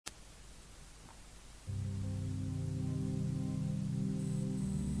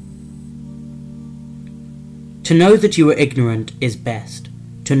To know that you are ignorant is best.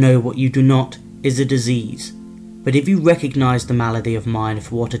 To know what you do not is a disease. But if you recognize the malady of mind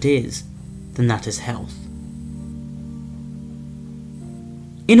for what it is, then that is health.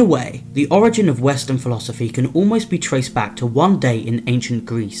 In a way, the origin of Western philosophy can almost be traced back to one day in ancient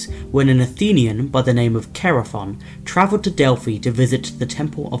Greece when an Athenian by the name of Kierkegaard travelled to Delphi to visit the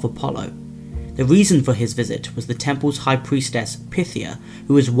temple of Apollo. The reason for his visit was the temple's high priestess Pythia,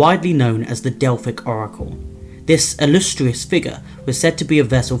 who is widely known as the Delphic oracle. This illustrious figure was said to be a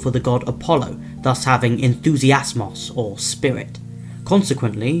vessel for the god Apollo, thus having enthusiasmos or spirit.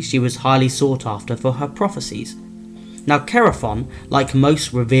 Consequently, she was highly sought after for her prophecies. Now Kierkegaard, like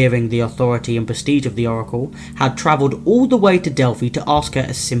most revering the authority and prestige of the oracle, had travelled all the way to Delphi to ask her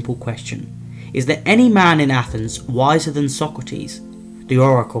a simple question. Is there any man in Athens wiser than Socrates? The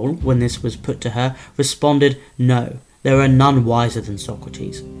oracle, when this was put to her, responded, "No, there are none wiser than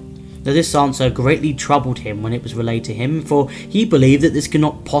Socrates." Now this answer greatly troubled him when it was relayed to him, for he believed that this could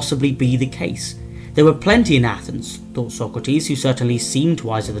not possibly be the case. There were plenty in Athens, thought Socrates, who certainly seemed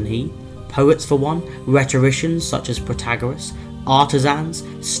wiser than he. Poets for one, rhetoricians such as Protagoras, artisans,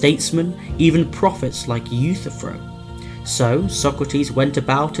 statesmen, even prophets like Euthyphro. So Socrates went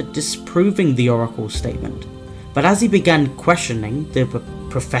about it disproving the oracle's statement. But as he began questioning the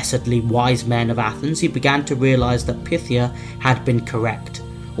professedly wise men of Athens, he began to realise that Pythia had been correct.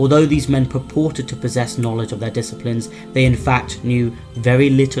 Although these men purported to possess knowledge of their disciplines, they in fact knew very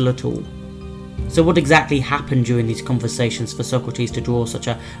little at all. So what exactly happened during these conversations for Socrates to draw such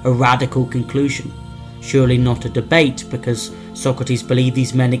a radical conclusion? Surely not a debate, because Socrates believed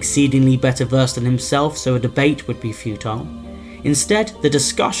these men exceedingly better versed than himself, so a debate would be futile. Instead, the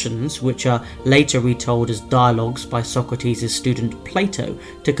discussions, which are later retold as dialogues by Socrates' student Plato,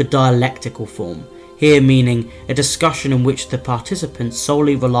 took a dialectical form, here meaning a discussion in which the participants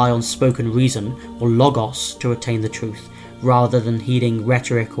solely rely on spoken reason, or logos, to attain the truth, rather than heeding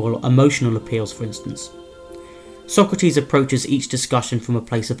rhetoric or emotional appeals, for instance. Socrates approaches each discussion from a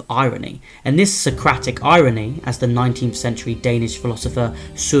place of irony, and this Socratic irony, as the 19th century Danish philosopher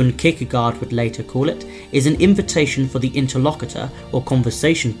Søren Kierkegaard would later call it, is an invitation for the interlocutor or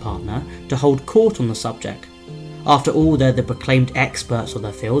conversation partner to hold court on the subject. After all, they're the proclaimed experts of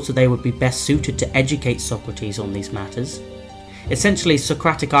their field, so they would be best suited to educate Socrates on these matters. Essentially,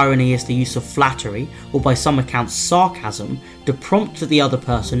 Socratic irony is the use of flattery, or by some accounts sarcasm, to prompt the other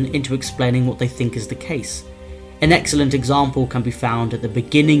person into explaining what they think is the case. An excellent example can be found at the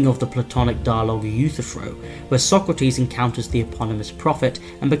beginning of the Platonic dialogue Euthyphro, where Socrates encounters the eponymous prophet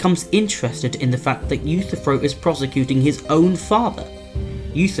and becomes interested in the fact that Euthyphro is prosecuting his own father.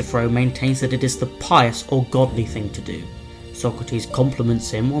 Euthyphro maintains that it is the pious or godly thing to do. Socrates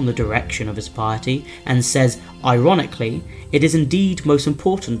compliments him on the direction of his piety and says, ironically, "It is indeed most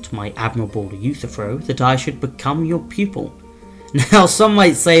important, my admirable Euthyphro, that I should become your pupil." Now, some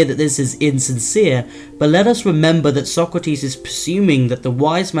might say that this is insincere, but let us remember that Socrates is presuming that the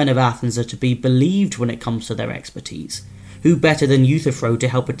wise men of Athens are to be believed when it comes to their expertise. Who better than Euthyphro to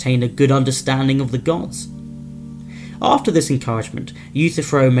help attain a good understanding of the gods? After this encouragement,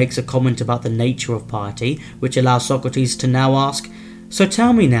 Euthyphro makes a comment about the nature of piety, which allows Socrates to now ask, "So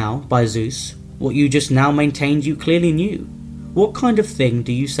tell me now, by Zeus, what you just now maintained you clearly knew. What kind of thing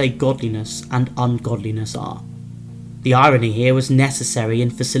do you say godliness and ungodliness are?" The irony here was necessary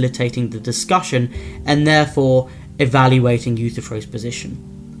in facilitating the discussion and therefore evaluating Euthyphro's position.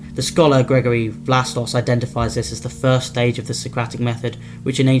 The scholar Gregory Vlastos identifies this as the first stage of the Socratic method,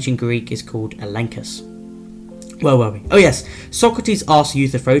 which in ancient Greek is called elenchus. Where were we? Oh yes, Socrates asks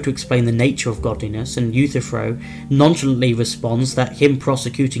Euthyphro to explain the nature of godliness, and Euthyphro nonchalantly responds that him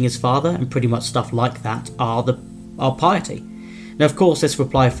prosecuting his father and pretty much stuff like that are piety. Now of course this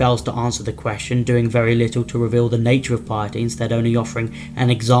reply fails to answer the question, doing very little to reveal the nature of piety, instead only offering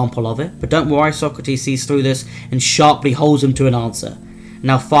an example of it. But don't worry, Socrates sees through this and sharply holds him to an answer.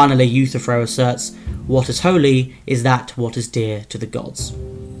 Now finally Euthyphro asserts, "What is holy is that what is dear to the gods."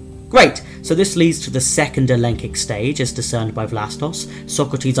 Great, so this leads to the second elenchic stage as discerned by Vlastos.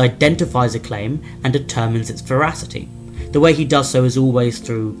 Socrates identifies a claim and determines its veracity. The way he does so is always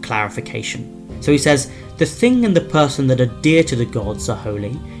through clarification. So he says, "The thing and the person that are dear to the gods are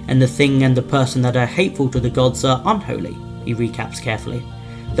holy, and the thing and the person that are hateful to the gods are unholy." He recaps carefully.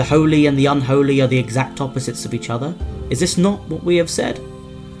 "The holy and the unholy are the exact opposites of each other. Is this not what we have said?"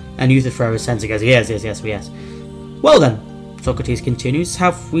 And Euthyphro assents and goes, yes. "Well then," Socrates continues,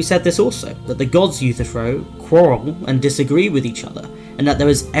 "have we said this also, that the gods, Euthyphro, quarrel and disagree with each other, and that there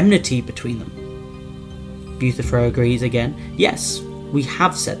is enmity between them?" Euthyphro agrees again, "Yes, we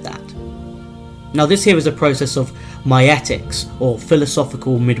have said that." Now this here is a process of myetics, or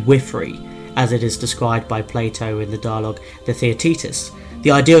philosophical midwifery, as it is described by Plato in the dialogue The Theaetetus.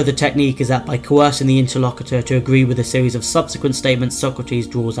 The idea of the technique is that by coercing the interlocutor to agree with a series of subsequent statements, Socrates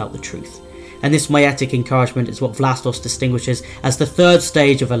draws out the truth. And this maieutic encouragement is what Vlastos distinguishes as the third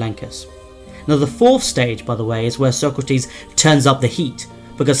stage of elenchus. Now the fourth stage, by the way, is where Socrates turns up the heat,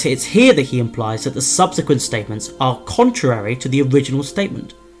 because it's here that he implies that the subsequent statements are contrary to the original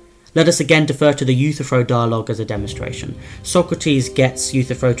statement. Let us again defer to the Euthyphro dialogue as a demonstration. Socrates gets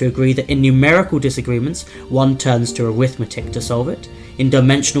Euthyphro to agree that in numerical disagreements, one turns to arithmetic to solve it, in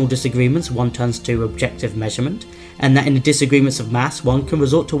dimensional disagreements, one turns to objective measurement, and that in disagreements of mass, one can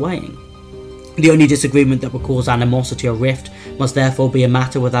resort to weighing. The only disagreement that will cause animosity or rift must therefore be a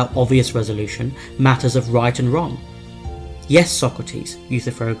matter without obvious resolution, matters of right and wrong. Yes, Socrates,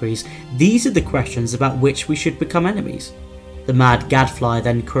 Euthyphro agrees, these are the questions about which we should become enemies. The mad gadfly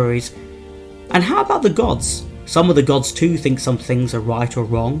then queries, and how about the gods? Some of the gods too think some things are right or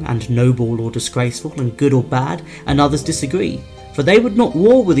wrong, and noble or disgraceful, and good or bad, and others disagree, for they would not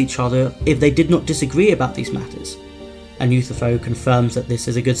war with each other if they did not disagree about these matters. And Euthyphro confirms that this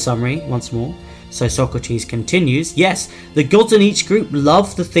is a good summary once more. So Socrates continues, yes, the gods in each group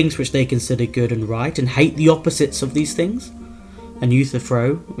love the things which they consider good and right, and hate the opposites of these things. And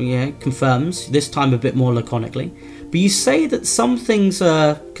Euthyphro, confirms, this time a bit more laconically, but you say that some things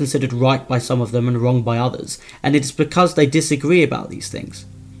are considered right by some of them and wrong by others, and it is because they disagree about these things.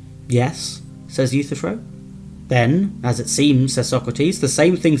 Yes, says Euthyphro. Then, as it seems, says Socrates, the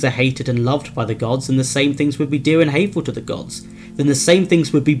same things are hated and loved by the gods, and the same things would be dear and hateful to the gods. Then the same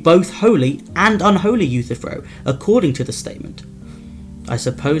things would be both holy and unholy, Euthyphro, according to the statement. I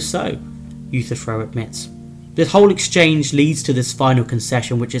suppose so, Euthyphro admits. This whole exchange leads to this final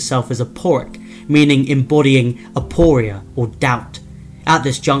concession, which itself is aporic, meaning embodying aporia or doubt. At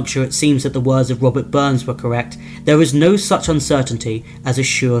this juncture it seems that the words of Robert Burns were correct. There is no such uncertainty as a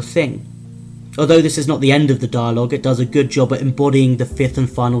sure thing. Although this is not the end of the dialogue, it does a good job at embodying the fifth and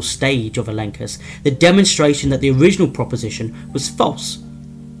final stage of elenchus, the demonstration that the original proposition was false.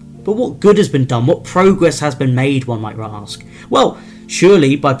 But what good has been done? What progress has been made, one might ask? Well,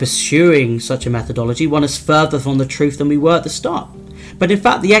 surely by pursuing such a methodology, one is further from the truth than we were at the start. But in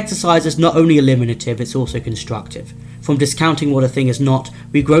fact, the exercise is not only eliminative, it's also constructive. From discounting what a thing is not,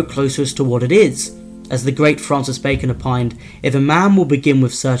 we grow closer as to what it is. As the great Francis Bacon opined, if a man will begin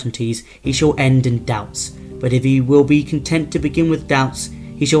with certainties, he shall end in doubts, but if he will be content to begin with doubts,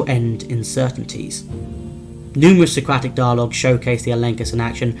 he shall end in certainties. Numerous Socratic dialogues showcase the elenchus in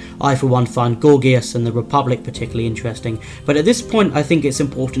action. I for one find Gorgias and the Republic particularly interesting, but at this point I think it's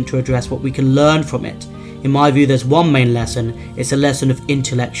important to address what we can learn from it. In my view, there's one main lesson. It's a lesson of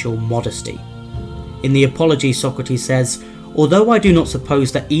intellectual modesty. In The Apology, Socrates says, although I do not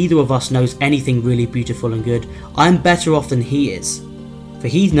suppose that either of us knows anything really beautiful and good, I am better off than he is. For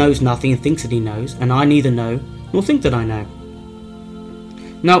he knows nothing and thinks that he knows, and I neither know nor think that I know.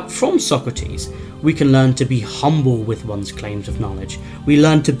 Now, from Socrates, we can learn to be humble with one's claims of knowledge. We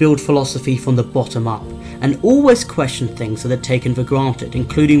learn to build philosophy from the bottom up, and always question things that are taken for granted,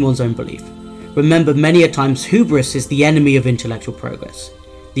 including one's own belief. Remember, many a times hubris is the enemy of intellectual progress.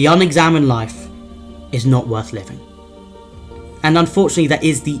 The unexamined life is not worth living. And unfortunately that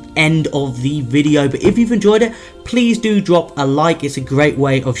is the end of the video, but if you've enjoyed it, please do drop a like. It's a great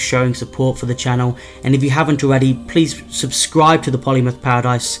way of showing support for the channel, and if you haven't already, please subscribe to the Polymath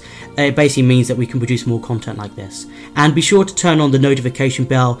Paradise. It basically means that we can produce more content like this, and be sure to turn on the notification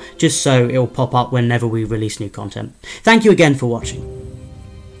bell just so it will pop up whenever we release new content. Thank you again for watching.